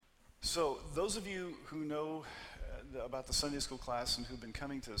So those of you who know about the Sunday school class and who've been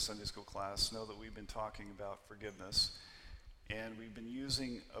coming to the Sunday school class know that we've been talking about forgiveness. And we've been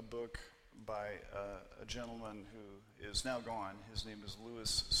using a book by a gentleman who is now gone. His name is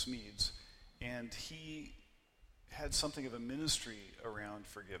Lewis Smedes. And he had something of a ministry around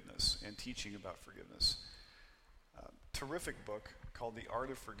forgiveness and teaching about forgiveness. Terrific book called The Art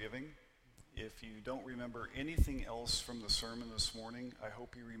of Forgiving. If you don't remember anything else from the sermon this morning, I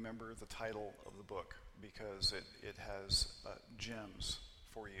hope you remember the title of the book, because it has gems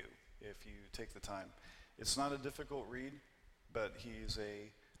for you if you take the time. It's not a difficult read, but he's a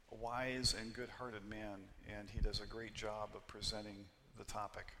wise and good-hearted man, and he does a great job of presenting the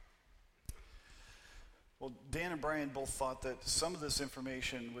topic. Well, Dan and Brian both thought that some of this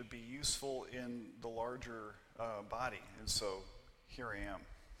information would be useful in the larger body, and so here I am.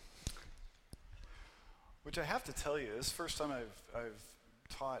 Which I have to tell you, this is the first time I've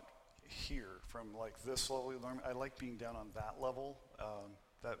taught here from like this level. I like being down on that level.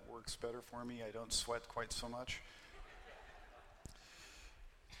 That works better for me. I don't sweat quite so much.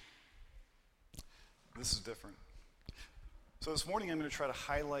 This is different. So this morning I'm going to try to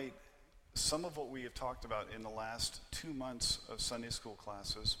highlight some of what we have talked about in the last 2 months of Sunday school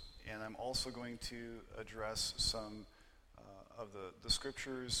classes, and I'm also going to address some of the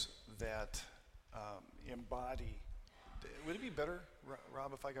scriptures that embody. Would it be better,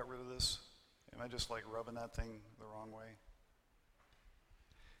 Rob, if I got rid of this? Am I just like rubbing that thing the wrong way?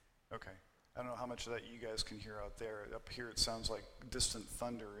 Okay. I don't know how much of that you guys can hear out there. Up here it sounds like distant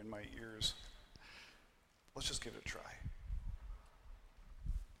thunder in my ears. Let's just give it a try.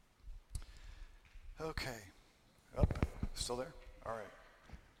 Okay. Up. Still there? All right.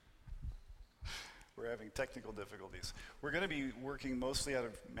 We're having technical difficulties. We're going to be working mostly out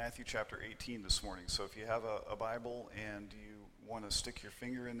of Matthew chapter 18 this morning. So if you have a Bible and you want to stick your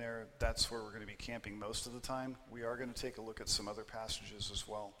finger in there, that's where we're going to be camping most of the time. We are going to take a look at some other passages as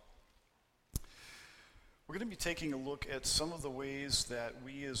well. We're going to be taking a look at some of the ways that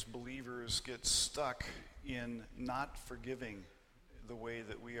we as believers get stuck in not forgiving the way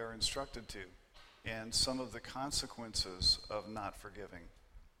that we are instructed to, and some of the consequences of not forgiving.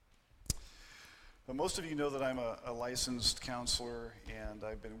 But most of you know that I'm a licensed counselor, and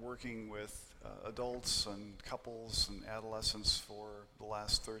I've been working with adults and couples and adolescents for the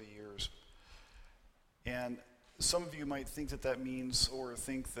last 30 years. And some of you might think that means, or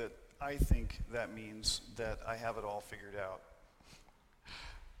think that I think that means, that I have it all figured out.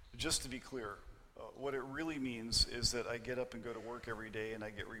 Just to be clear, what it really means is that I get up and go to work every day and I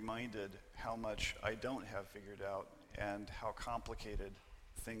get reminded how much I don't have figured out and how complicated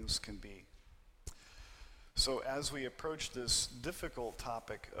things can be. So as we approach this difficult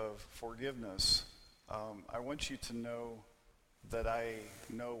topic of forgiveness, I want you to know that I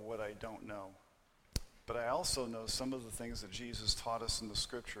know what I don't know. But I also know some of the things that Jesus taught us in the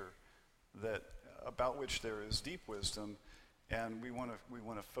scripture that about which there is deep wisdom, and we want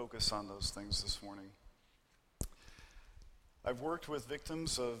to focus on those things this morning. I've worked with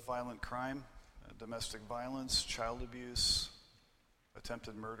victims of violent crime, domestic violence, child abuse,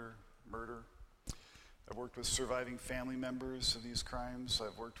 attempted murder. I've worked with surviving family members of these crimes.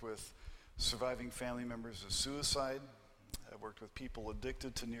 I've worked with surviving family members of suicide. I've worked with people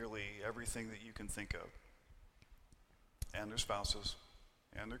addicted to nearly everything that you can think of, and their spouses,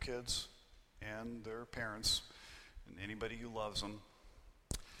 and their kids, and their parents, and anybody who loves them.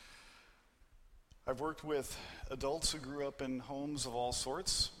 I've worked with adults who grew up in homes of all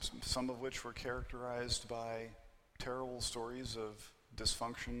sorts, some of which were characterized by terrible stories of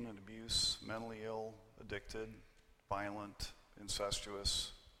dysfunction and abuse, mentally ill, addicted, violent,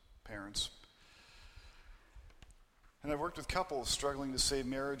 incestuous parents. And I've worked with couples struggling to save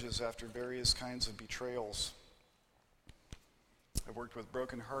marriages after various kinds of betrayals. I've worked with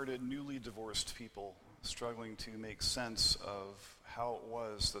broken-hearted, newly divorced people struggling to make sense of how it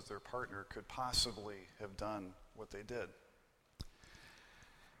was that their partner could possibly have done what they did.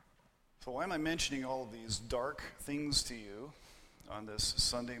 So why am I mentioning all of these dark things to you on this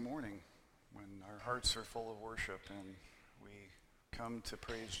Sunday morning when our hearts are full of worship and we come to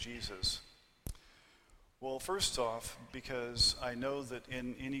praise Jesus? Well, first off, because I know that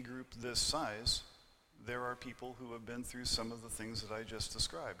in any group this size, there are people who have been through some of the things that I just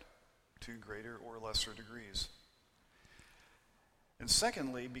described, to greater or lesser degrees. And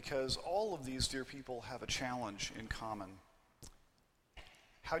secondly, because all of these dear people have a challenge in common.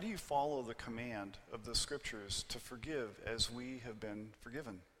 How do you follow the command of the scriptures to forgive as we have been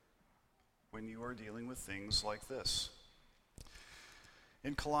forgiven when you are dealing with things like this?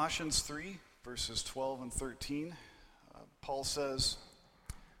 In Colossians 3, verses 12 and 13, Paul says,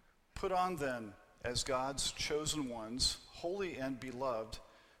 Put on then, as God's chosen ones, holy and beloved,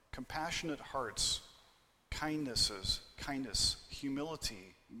 compassionate hearts, kindness,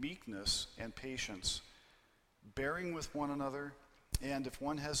 humility, meekness, and patience, bearing with one another, and if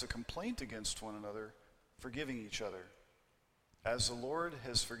one has a complaint against one another, forgiving each other. As the Lord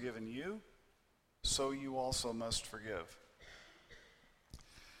has forgiven you, so you also must forgive.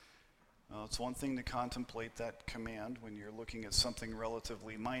 It's one thing to contemplate that command when you're looking at something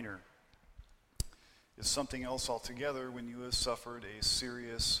relatively minor. It's something else altogether when you have suffered a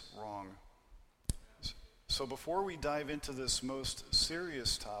serious wrong. So before we dive into this most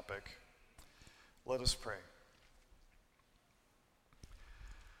serious topic, let us pray.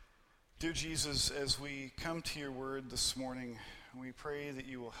 Dear Jesus, as we come to your word this morning, we pray that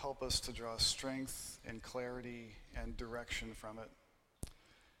you will help us to draw strength and clarity and direction from it.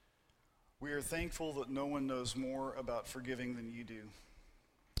 We are thankful that no one knows more about forgiving than you do.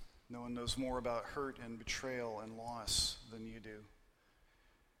 No one knows more about hurt and betrayal and loss than you do.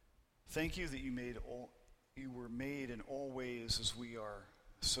 Thank you that you were made in all ways as we are,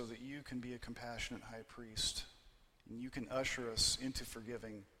 so that you can be a compassionate high priest, and you can usher us into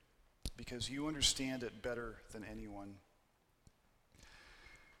forgiving, because you understand it better than anyone.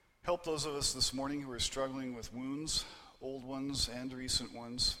 Help those of us this morning who are struggling with wounds, old ones and recent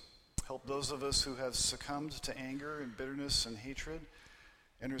ones. Help those of us who have succumbed to anger and bitterness and hatred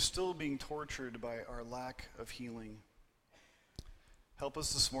and are still being tortured by our lack of healing. Help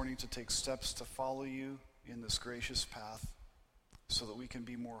us this morning to take steps to follow you in this gracious path so that we can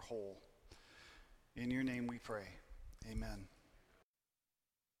be more whole. In your name we pray. Amen.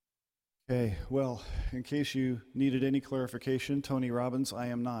 Okay, well, in case you needed any clarification, Tony Robbins, I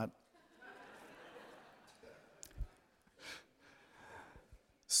am not.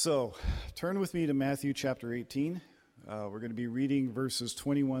 So, turn with me to Matthew chapter 18. We're going to be reading verses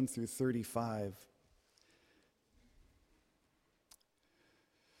 21 through 35.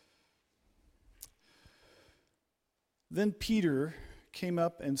 Then Peter came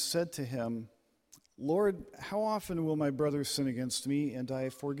up and said to him, Lord, how often will my brother sin against me and I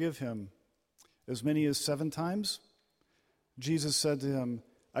forgive him? As many as 7 times? Jesus said to him,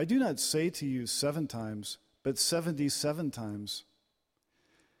 I do not say to you 7 times, but 77 times.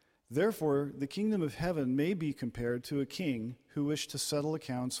 Therefore, the kingdom of heaven may be compared to a king who wished to settle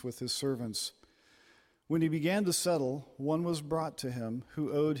accounts with his servants. When he began to settle, one was brought to him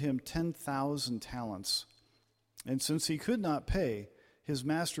who owed him 10,000 talents. And since he could not pay, his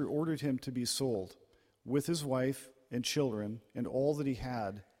master ordered him to be sold, with his wife and children and all that he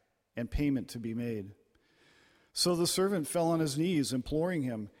had, and payment to be made. So the servant fell on his knees, imploring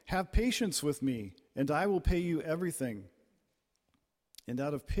him, Have patience with me, and I will pay you everything. And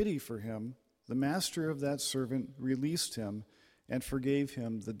out of pity for him, the master of that servant released him and forgave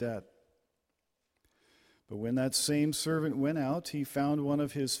him the debt. But when that same servant went out, he found one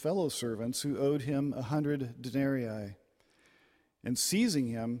of his fellow servants who owed him 100 denarii. And seizing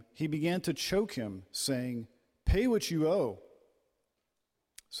him, he began to choke him, saying, Pay what you owe.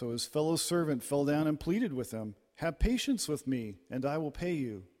 So his fellow servant fell down and pleaded with him, Have patience with me, and I will pay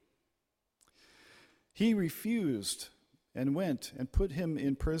you. He refused and went and put him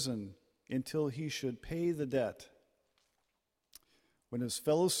in prison until he should pay the debt. When his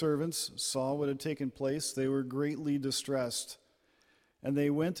fellow servants saw what had taken place, they were greatly distressed, and they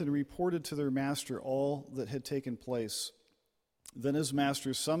went and reported to their master all that had taken place. Then his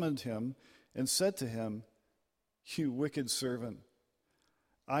master summoned him and said to him, You wicked servant,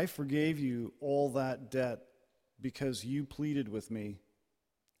 I forgave you all that debt because you pleaded with me.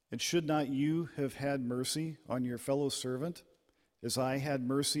 And should not you have had mercy on your fellow servant, as I had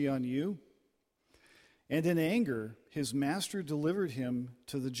mercy on you? And in anger, his master delivered him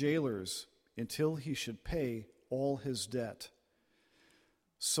to the jailers until he should pay all his debt.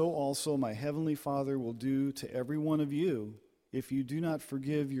 So also my heavenly Father will do to every one of you if you do not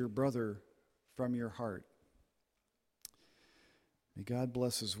forgive your brother from your heart. May God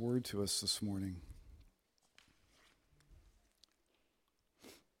bless his word to us this morning.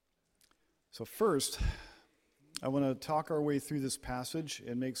 So first, I want to talk our way through this passage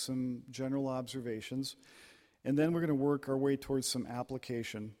and make some general observations, and then we're going to work our way towards some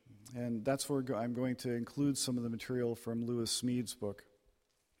application, and that's where I'm going to include some of the material from Lewis Smead's book.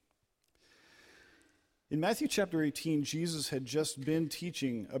 In Matthew chapter 18, Jesus had just been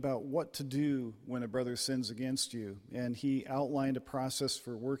teaching about what to do when a brother sins against you, and he outlined a process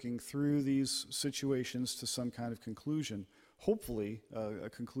for working through these situations to some kind of conclusion, hopefully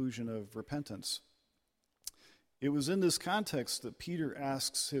a conclusion of repentance. It was in this context that Peter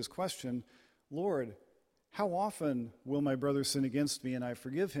asks his question, Lord, How often will my brother sin against me and I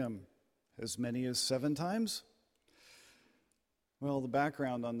forgive him? As many as 7 times? Well, the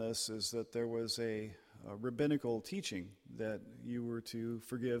background on this is that there was a rabbinical teaching that you were to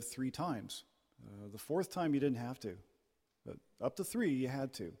forgive 3 times. The 4th time you didn't have to, but up to 3 you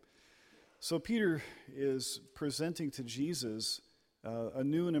had to. So Peter is presenting to Jesus a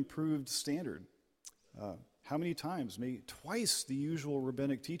new and improved standard. How many times? Maybe twice the usual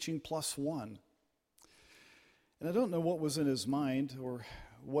rabbinic teaching plus 1. And I don't know what was in his mind or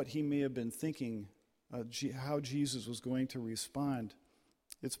what he may have been thinking, how Jesus was going to respond.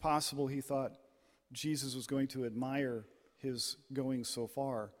 It's possible he thought Jesus was going to admire his going so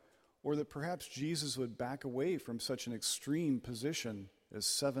far, or that perhaps Jesus would back away from such an extreme position as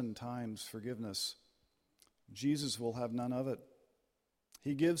 7 times forgiveness. Jesus will have none of it.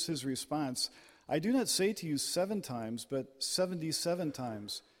 He gives his response, I do not say to you 7 times, but 77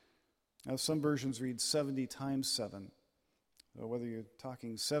 times. Now, some versions read 70 times 7. Whether you're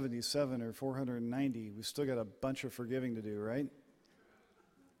talking 77 or 490, we've still got a bunch of forgiving to do, right?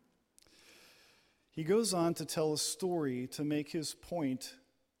 He goes on to tell a story to make his point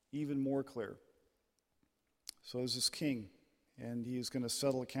even more clear. So there's this king, and he's going to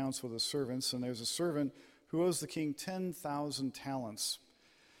settle accounts with his servants, and there's a servant who owes the king 10,000 talents.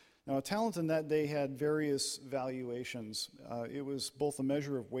 Now, a talent in that day had various valuations. It was both a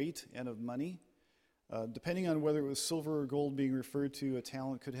measure of weight and of money. Depending on whether it was silver or gold being referred to, a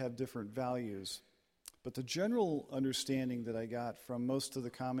talent could have different values. But the general understanding that I got from most of the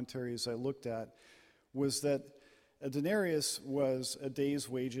commentaries I looked at was that a denarius was a day's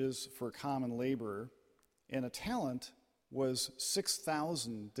wages for a common laborer, and a talent was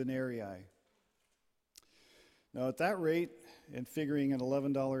 6,000 denarii. Now, at that rate, and figuring an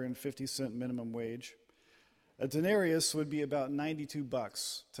 $11.50 minimum wage, a denarius would be about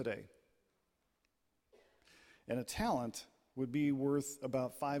 $92 today. And a talent would be worth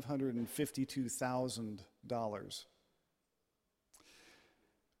about $552,000.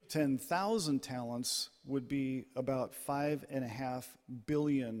 10,000 talents would be about $5.5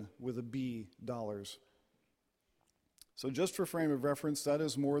 billion with a B dollars. So just for frame of reference, that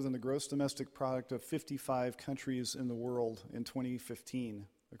is more than the gross domestic product of 55 countries in the world in 2015,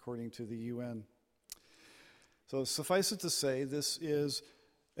 according to the UN. So suffice it to say, this is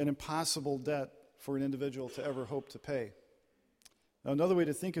an impossible debt for an individual to ever hope to pay. Now, another way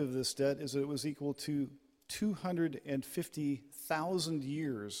to think of this debt is that it was equal to 250,000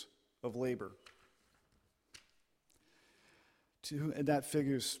 years of labor. And that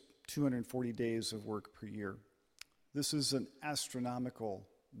figures 240 days of work per year. This is an astronomical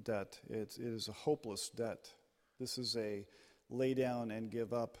debt. It is a hopeless debt. This is a lay down and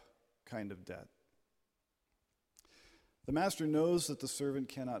give up kind of debt. The master knows that the servant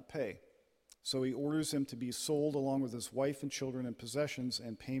cannot pay, so he orders him to be sold along with his wife and children and possessions,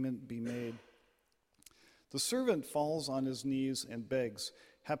 and payment be made. The servant falls on his knees and begs,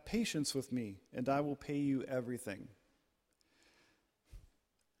 "Have patience with me, and I will pay you everything."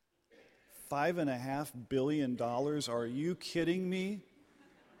 $5.5 billion? Are you kidding me?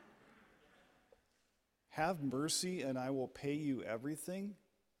 Have mercy, and I will pay you everything?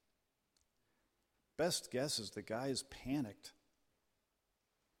 Best guess is the guy's panicked.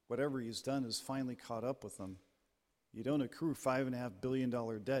 Whatever he's done has finally caught up with him. You don't accrue $5.5 billion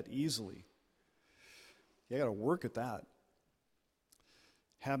debt easily. You got to work at that.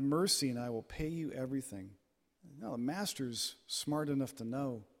 Have mercy, and I will pay you everything. Now, the master's smart enough to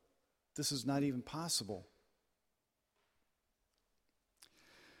know this is not even possible.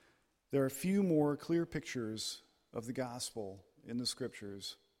 There are few more clear pictures of the gospel in the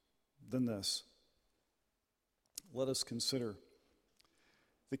scriptures than this. Let us consider.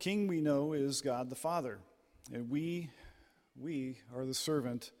 The king we know is God the Father, and we are the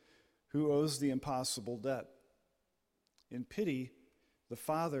servant who owes the impossible debt. In pity, the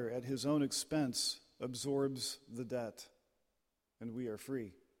Father at his own expense absorbs the debt, and we are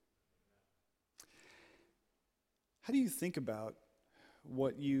free. How do you think about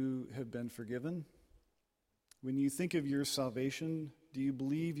what you have been forgiven? When you think of your salvation, do you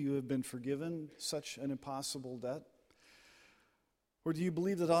believe you have been forgiven such an impossible debt? Or do you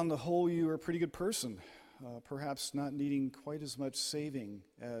believe that on the whole you are a pretty good person, perhaps not needing quite as much saving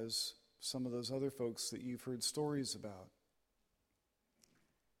as some of those other folks that you've heard stories about?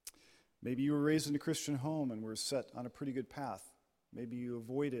 Maybe you were raised in a Christian home and were set on a pretty good path. Maybe you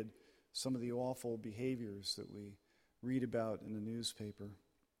avoided some of the awful behaviors that we read about in the newspaper.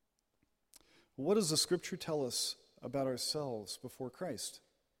 What does the scripture tell us about ourselves before Christ?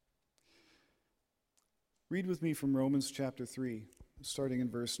 Read with me from Romans chapter 3, starting in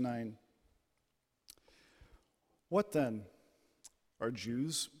verse 9. What then? Are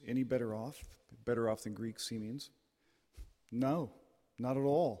Jews any better off? Better off than Greeks, he means. No, not at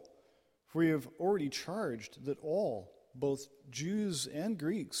all. For we have already charged that all, both Jews and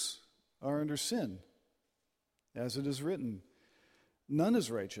Greeks, are under sin. As it is written, none is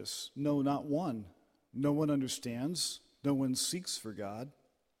righteous, no, not one. No one understands, no one seeks for God.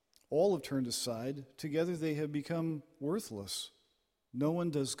 All have turned aside, together they have become worthless. No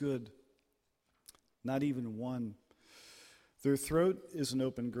one does good, not even one. Their throat is an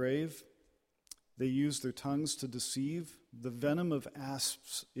open grave. They use their tongues to deceive. The venom of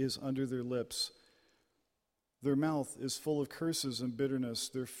asps is under their lips. Their mouth is full of curses and bitterness.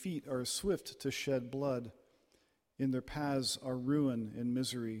 Their feet are swift to shed blood. In their paths are ruin and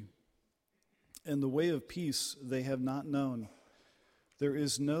misery. And the way of peace they have not known. There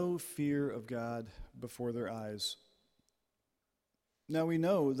is no fear of God before their eyes. Now we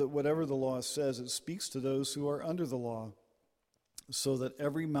know that whatever the law says, it speaks to those who are under the law, so that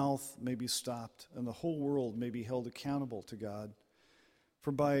every mouth may be stopped and the whole world may be held accountable to God.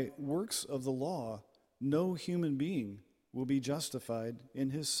 For by works of the law, no human being will be justified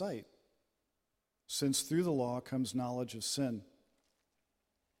in his sight, since through the law comes knowledge of sin.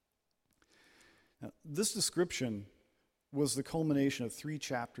 Now, this description was the culmination of 3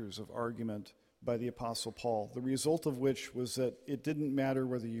 chapters of argument by the Apostle Paul, the result of which was that it didn't matter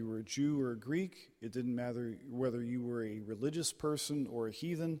whether you were a Jew or a Greek, it didn't matter whether you were a religious person or a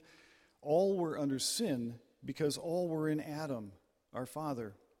heathen, all were under sin because all were in Adam, our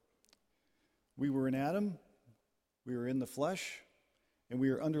father. We were in Adam, we were in the flesh, and we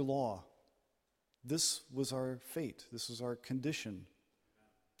are under law. This was our fate, this was our condition.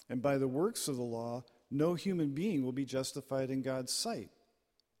 And by the works of the law, no human being will be justified in God's sight.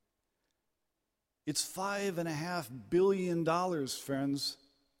 It's $5.5 billion, friends.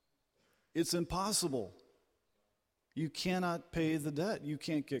 It's impossible. You cannot pay the debt. You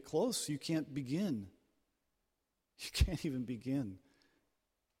can't get close. You can't begin. You can't even begin.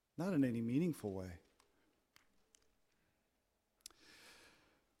 Not in any meaningful way.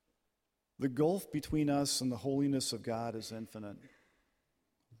 The gulf between us and the holiness of God is infinite.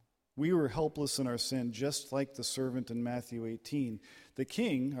 We were helpless in our sin, just like the servant in Matthew 18. The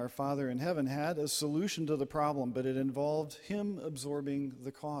King, our Father in heaven, had a solution to the problem, but it involved him absorbing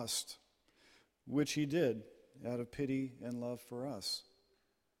the cost, which he did out of pity and love for us.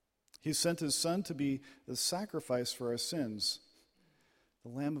 He sent his Son to be the sacrifice for our sins, the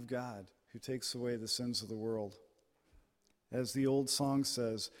Lamb of God who takes away the sins of the world. As the old song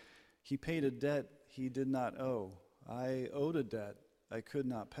says, he paid a debt he did not owe. I owed a debt I could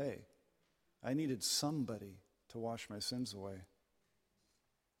not pay. I needed somebody to wash my sins away.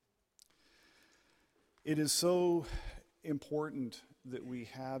 It is so important that we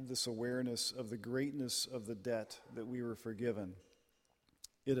have this awareness of the greatness of the debt that we were forgiven.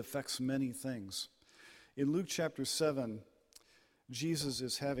 It affects many things. In Luke chapter 7, Jesus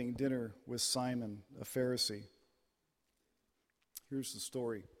is having dinner with Simon, a Pharisee. Here's the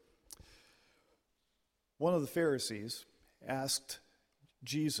story. One of the Pharisees asked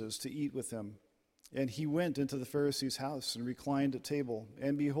Jesus to eat with him. And he went into the Pharisee's house and reclined at table.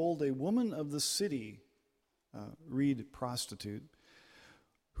 And behold, a woman of the city, read prostitute,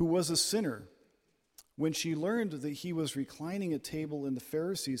 who was a sinner, when she learned that he was reclining at table in the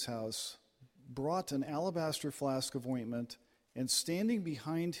Pharisee's house, brought an alabaster flask of ointment, and standing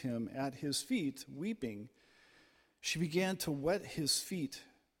behind him at his feet, weeping, she began to wet his feet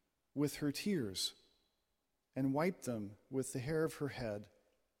with her tears, and wiped them with the hair of her head,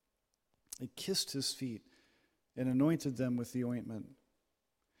 and kissed his feet, and anointed them with the ointment.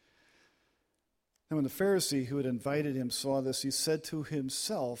 And when the Pharisee who had invited him saw this, he said to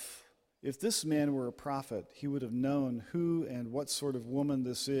himself, if this man were a prophet, he would have known who and what sort of woman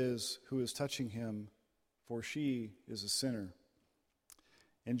this is who is touching him, for she is a sinner.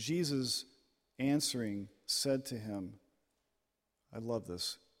 And Jesus, answering, said to him, I love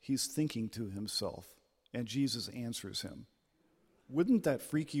this, he's thinking to himself. And Jesus answers him. Wouldn't that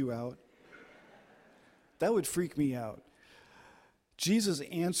freak you out? That would freak me out. Jesus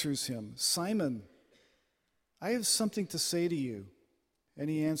answers him, Simon, I have something to say to you. And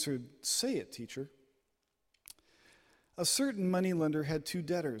he answered, say it, teacher. A certain moneylender had 2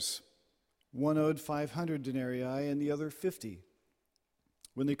 debtors. One owed 500 denarii and the other 50.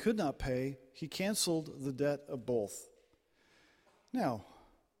 When they could not pay, he canceled the debt of both. Now,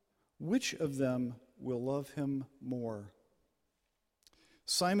 which of them will love him more?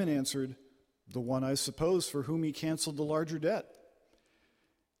 Simon answered, the one, I suppose, for whom he canceled the larger debt.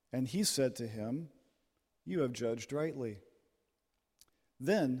 And he said to him, you have judged rightly.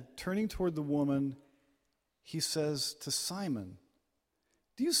 Then, turning toward the woman he says to Simon,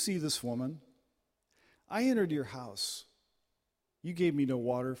 "Do you see this woman? I entered your house. You gave me no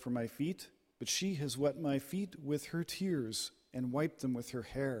water for my feet, but she has wet my feet with her tears and wiped them with her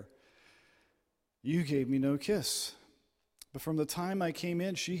hair. You gave me no kiss, but from the time I came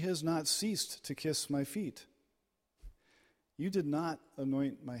in, she has not ceased to kiss my feet. You did not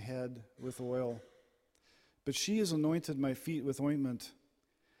anoint my head with oil, but she has anointed my feet with ointment.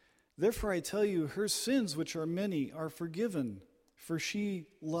 Therefore I tell you, her sins, which are many, are forgiven, for she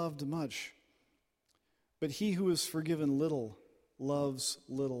loved much. But he who is forgiven little loves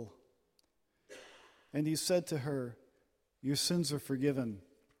little." And he said to her, "Your sins are forgiven."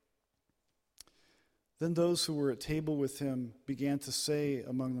 Then those who were at table with him began to say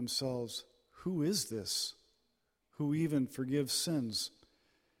among themselves, "Who is this, who even forgives sins?"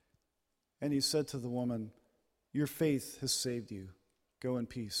 And he said to the woman, "Your faith has saved you. Go in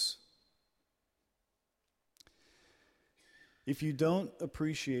peace." If you don't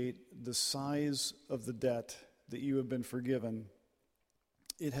appreciate the size of the debt that you have been forgiven,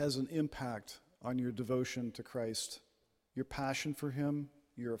 it has an impact on your devotion to Christ, your passion for him,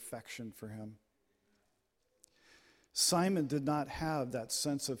 your affection for him. Simon did not have that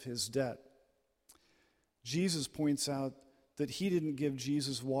sense of his debt. Jesus points out that he didn't give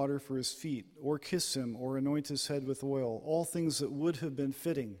Jesus water for his feet, or kiss him, or anoint his head with oil, all things that would have been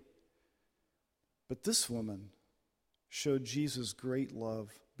fitting. But this woman showed Jesus great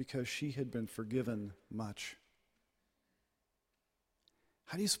love because she had been forgiven much.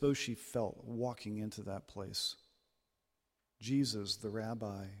 How do you suppose she felt walking into that place? Jesus, the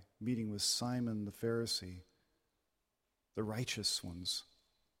rabbi, meeting with Simon the Pharisee, the righteous ones.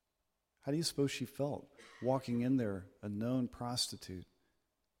 How do you suppose she felt walking in there, a known prostitute?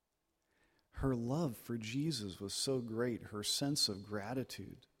 Her love for Jesus was so great, her sense of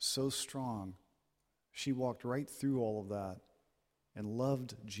gratitude so strong. She walked right through all of that and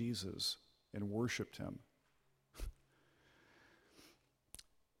loved Jesus and worshiped him.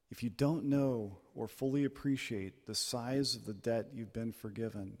 If you don't know or fully appreciate the size of the debt you've been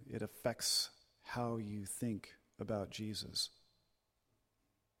forgiven, it affects how you think about Jesus.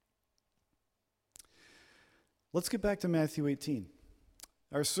 Let's get back to Matthew 18.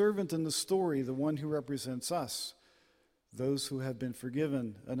 Our servant in the story, the one who represents us, those who have been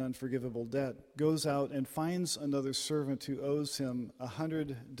forgiven an unforgivable debt, goes out and finds another servant who owes him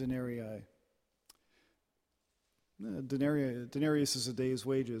 100 denarii. Denarius is a day's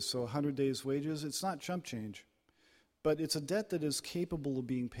wages, so 100 days' wages, it's not chump change, but it's a debt that is capable of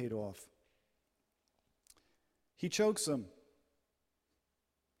being paid off. He chokes him.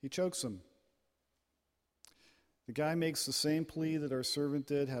 The guy makes the same plea that our servant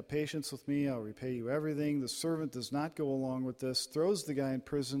did. "Have patience with me, I'll repay you everything." The servant does not go along with this, throws the guy in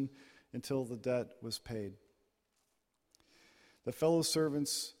prison until the debt was paid. The fellow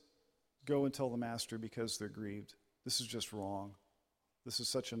servants go and tell the master because they're grieved. This is just wrong. This is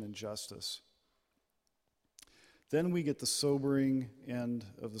such an injustice. Then we get the sobering end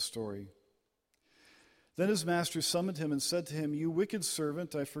of the story. Then his master summoned him and said to him, "You wicked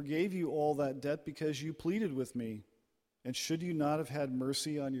servant, I forgave you all that debt because you pleaded with me. And should you not have had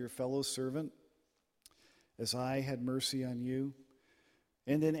mercy on your fellow servant, as I had mercy on you?"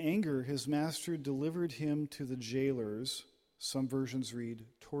 And in anger his master delivered him to the jailers, some versions read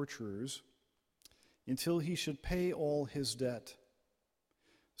torturers, until he should pay all his debt.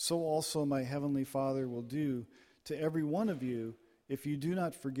 So also my heavenly Father will do to every one of you if you do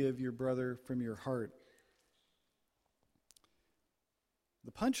not forgive your brother from your heart.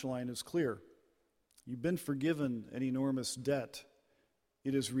 The punchline is clear. You've been forgiven an enormous debt.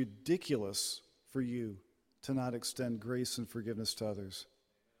 It is ridiculous for you to not extend grace and forgiveness to others.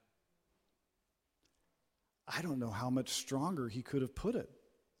 I don't know how much stronger he could have put it.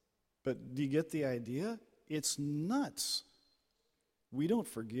 But do you get the idea? It's nuts. We don't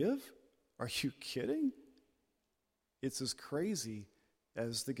forgive? Are you kidding? It's as crazy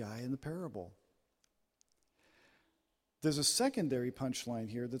as the guy in the parable. There's a secondary punchline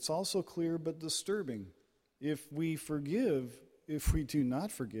here that's also clear but disturbing. If we do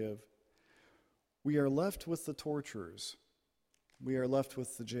not forgive, we are left with the torturers. We are left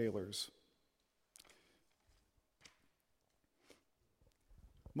with the jailers.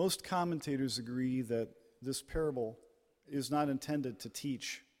 Most commentators agree that this parable is not intended to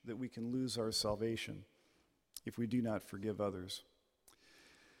teach that we can lose our salvation if we do not forgive others.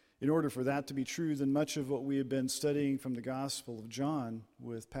 In order for that to be true, then much of what we have been studying from the Gospel of John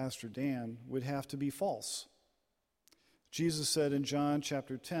with Pastor Dan would have to be false. Jesus said in John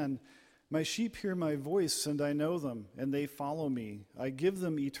chapter 10, My sheep hear my voice, and I know them, and they follow me. I give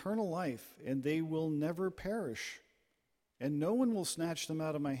them eternal life, and they will never perish, and no one will snatch them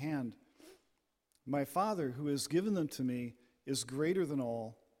out of my hand. My Father, who has given them to me, is greater than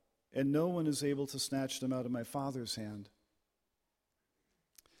all, and no one is able to snatch them out of my Father's hand.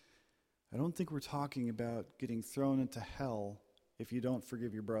 I don't think we're talking about getting thrown into hell if you don't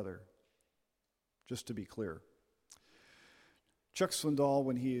forgive your brother, just to be clear. Chuck Swindoll,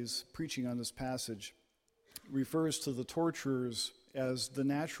 when he is preaching on this passage, refers to the torturers as the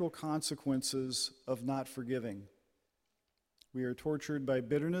natural consequences of not forgiving. We are tortured by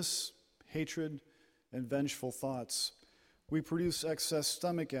bitterness, hatred, and vengeful thoughts. We produce excess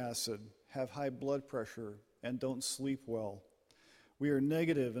stomach acid, have high blood pressure, and don't sleep well. We are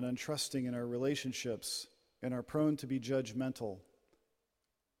negative and untrusting in our relationships and are prone to be judgmental.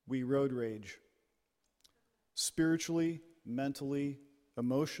 We road rage. Spiritually, mentally,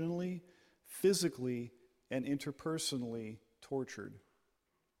 emotionally, physically, and interpersonally tortured.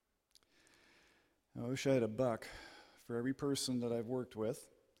 I wish I had a buck for every person that I've worked with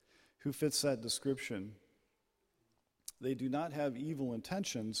who fits that description. They do not have evil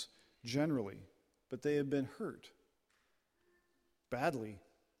intentions generally, but they have been hurt badly,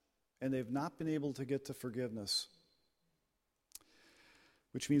 and they've not been able to get to forgiveness,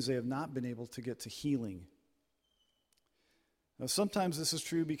 which means they have not been able to get to healing. Now, sometimes this is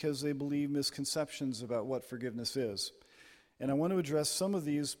true because they believe misconceptions about what forgiveness is. And I want to address some of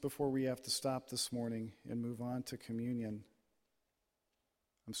these before we have to stop this morning and move on to communion.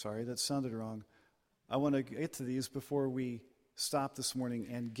 I'm sorry, that sounded wrong. I want to get to these before we stop this morning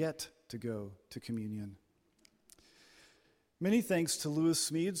and get to go to communion. Many thanks to Lewis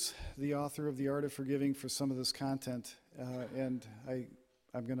Smedes, the author of The Art of Forgiving, for some of this content. And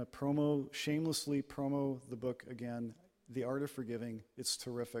I'm going to shamelessly promo the book again, The Art of Forgiving. It's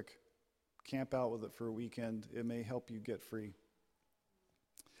terrific. Camp out with it for a weekend. It may help you get free.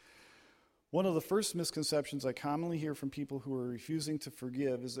 One of the first misconceptions I commonly hear from people who are refusing to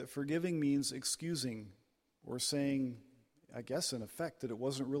forgive is that forgiving means excusing or saying, I guess in effect, that it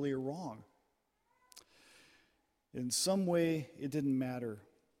wasn't really a wrong. In some way, it didn't matter,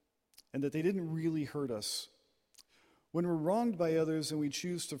 and that they didn't really hurt us. When we're wronged by others and we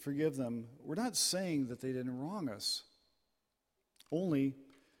choose to forgive them, we're not saying that they didn't wrong us, only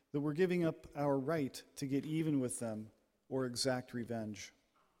that we're giving up our right to get even with them or exact revenge.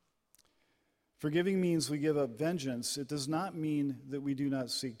 Forgiving means we give up vengeance. It does not mean that we do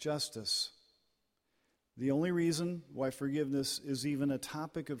not seek justice. The only reason why forgiveness is even a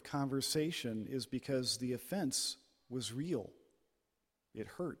topic of conversation is because the offense was real. It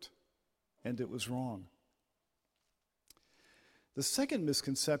hurt, and it was wrong. The second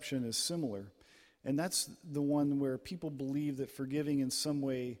misconception is similar, and that's the one where people believe that forgiving in some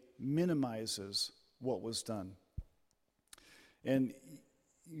way minimizes what was done. And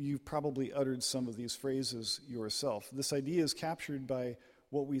you've probably uttered some of these phrases yourself. This idea is captured by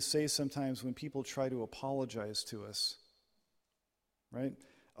what we say sometimes when people try to apologize to us, right?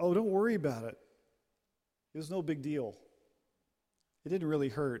 Oh, don't worry about it. It was no big deal. It didn't really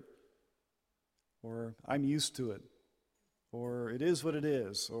hurt. Or I'm used to it. Or it is what it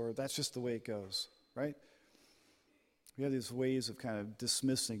is. Or that's just the way it goes, right? We have these ways of kind of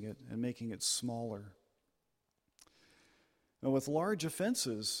dismissing it and making it smaller. Now, with large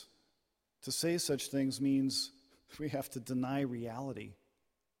offenses, to say such things means we have to deny reality.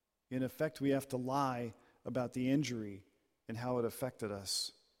 In effect, we have to lie about the injury and how it affected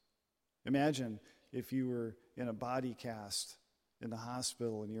us. Imagine if you were in a body cast in the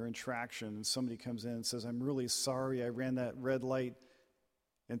hospital and you're in traction and somebody comes in and says, I'm really sorry I ran that red light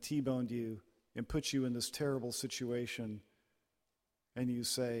and T-boned you and put you in this terrible situation. And you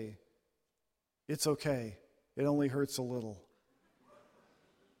say, it's okay, it only hurts a little.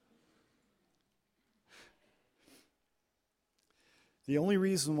 The only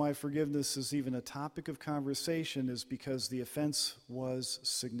reason why forgiveness is even a topic of conversation is because the offense was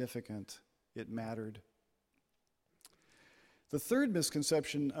significant. It mattered. The third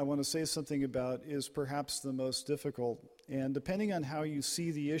misconception I want to say something about is perhaps the most difficult, and depending on how you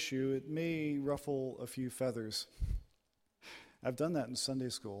see the issue, it may ruffle a few feathers. I've done that in Sunday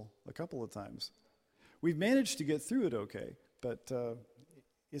school a couple of times. We've managed to get through it okay, but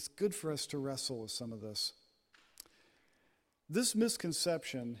it's good for us to wrestle with some of this. This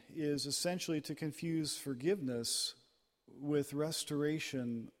misconception is essentially to confuse forgiveness with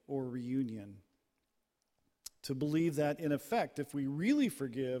restoration or reunion. To believe that, in effect, if we really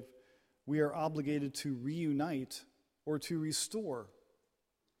forgive, we are obligated to reunite or to restore.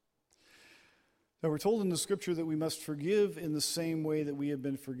 Now, we're told in the scripture that we must forgive in the same way that we have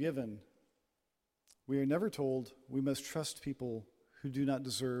been forgiven. We are never told we must trust people who do not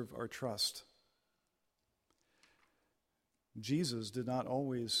deserve our trust. Jesus did not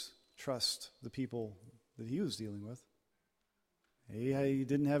always trust the people that he was dealing with. He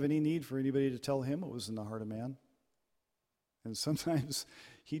didn't have any need for anybody to tell him what was in the heart of man. And sometimes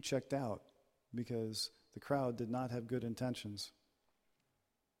he checked out because the crowd did not have good intentions.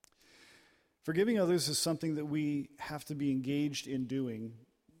 Forgiving others is something that we have to be engaged in doing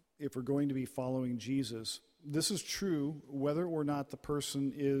if we're going to be following Jesus. This is true whether or not the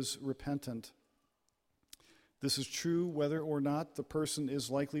person is repentant. This is true whether or not the person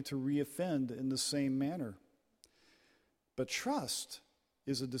is likely to reoffend in the same manner. But trust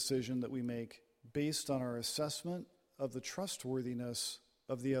is a decision that we make based on our assessment of the trustworthiness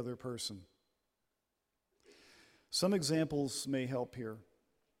of the other person. Some examples may help here.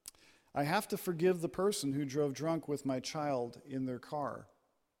 I have to forgive the person who drove drunk with my child in their car.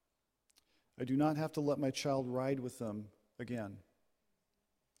 I do not have to let my child ride with them again.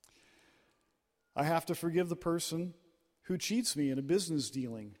 I have to forgive the person who cheats me in a business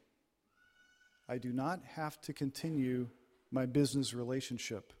dealing. I do not have to continue my business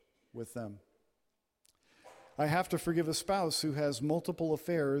relationship with them. I have to forgive a spouse who has multiple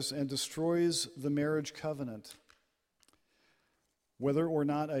affairs and destroys the marriage covenant. Whether or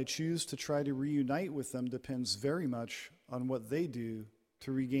not I choose to try to reunite with them depends very much on what they do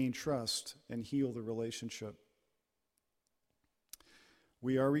to regain trust and heal the relationship.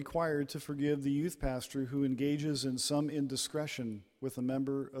 We are required to forgive the youth pastor who engages in some indiscretion with a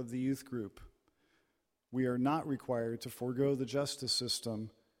member of the youth group. We are not required to forego the justice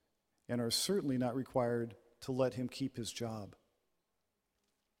system and are certainly not required to let him keep his job.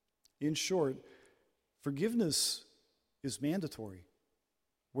 In short, forgiveness is mandatory,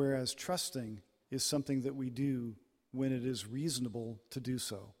 whereas trusting is something that we do when it is reasonable to do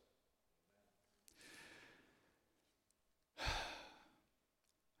so.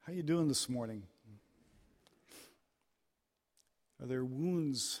 How you doing this morning? Are there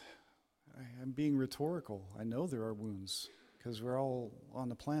wounds? I'm being rhetorical. I know there are wounds because we're all on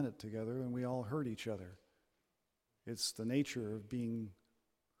the planet together and we all hurt each other. It's the nature of being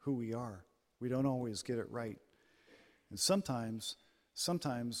who we are. We don't always get it right. And sometimes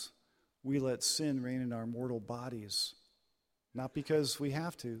we let sin reign in our mortal bodies, not because we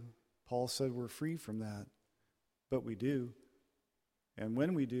have to. Paul said we're free from that, but we do. And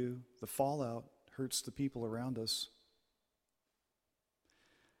when we do, the fallout hurts the people around us.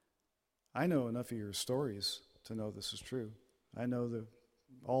 I know enough of your stories to know this is true. I know that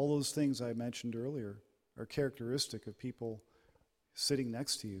all those things I mentioned earlier are characteristic of people sitting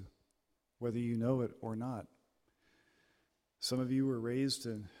next to you, whether you know it or not. Some of you were raised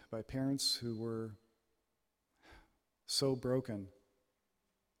by parents who were so broken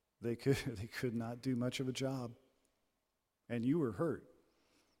they could not do much of a job. And you were hurt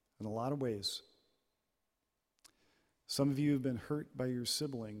in a lot of ways. Some of you have been hurt by your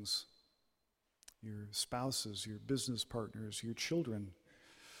siblings, your spouses, your business partners, your children.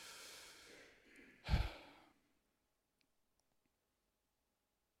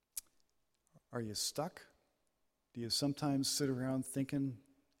 Are you stuck? Do you sometimes sit around thinking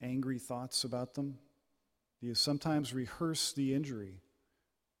angry thoughts about them? Do you sometimes rehearse the injury,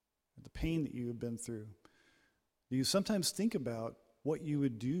 the pain that you have been through? Do you sometimes think about what you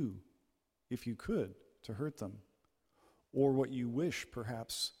would do if you could to hurt them, or what you wish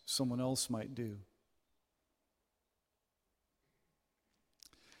perhaps someone else might do?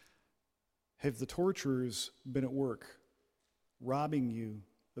 Have the torturers been at work, robbing you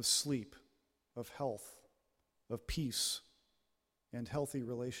of sleep, of health, of peace, and healthy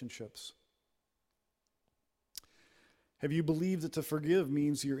relationships? Have you believed that to forgive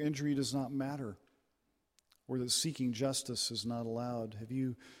means your injury does not matter, or that seeking justice is not allowed? Have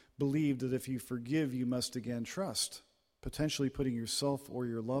you believed that if you forgive, you must again trust, potentially putting yourself or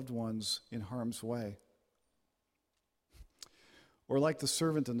your loved ones in harm's way? Or like the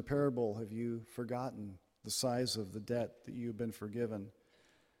servant in the parable, have you forgotten the size of the debt that you have been forgiven,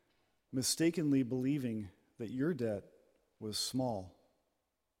 mistakenly believing that your debt was small,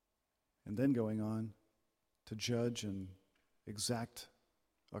 and then going on to judge and exact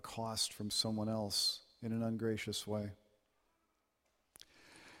a cost from someone else in an ungracious way?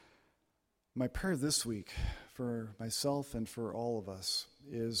 My prayer this week for myself and for all of us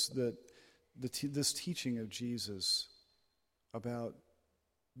is that this teaching of Jesus about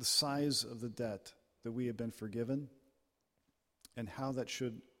the size of the debt that we have been forgiven and how that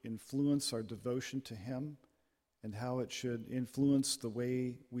should influence our devotion to him and how it should influence the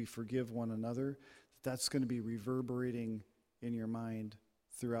way we forgive one another, that's going to be reverberating in your mind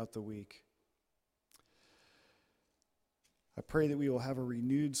throughout the week. I pray that we will have a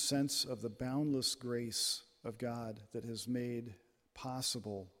renewed sense of the boundless grace of God that has made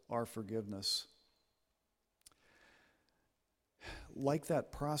possible our forgiveness. Like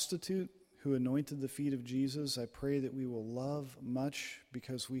that prostitute who anointed the feet of Jesus, I pray that we will love much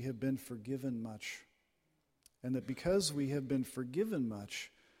because we have been forgiven much. And that because we have been forgiven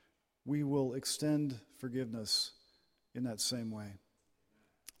much, we will extend forgiveness in that same way.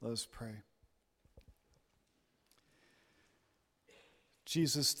 Let us pray.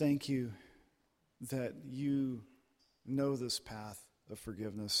 Jesus, thank you that you know this path of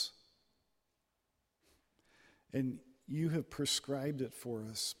forgiveness. And you have prescribed it for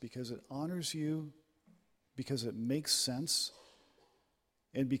us because it honors you, because it makes sense,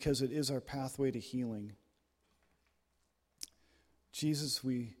 and because it is our pathway to healing. Jesus,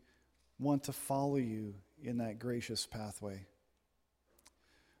 we want to follow you in that gracious pathway.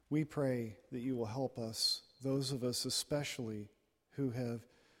 We pray that you will help us, those of us especially who have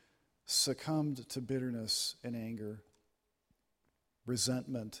succumbed to bitterness and anger,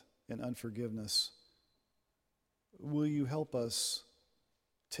 resentment and unforgiveness. Will you help us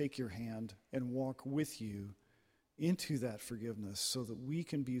take your hand and walk with you into that forgiveness so that we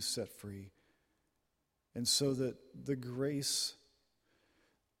can be set free, and so that the grace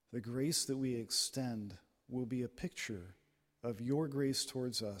that we extend will be a picture of your grace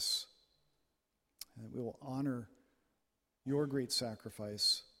towards us, and that we will honor your great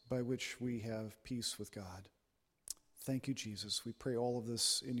sacrifice by which we have peace with God. Thank you, Jesus. We pray all of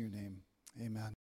this in your name. Amen.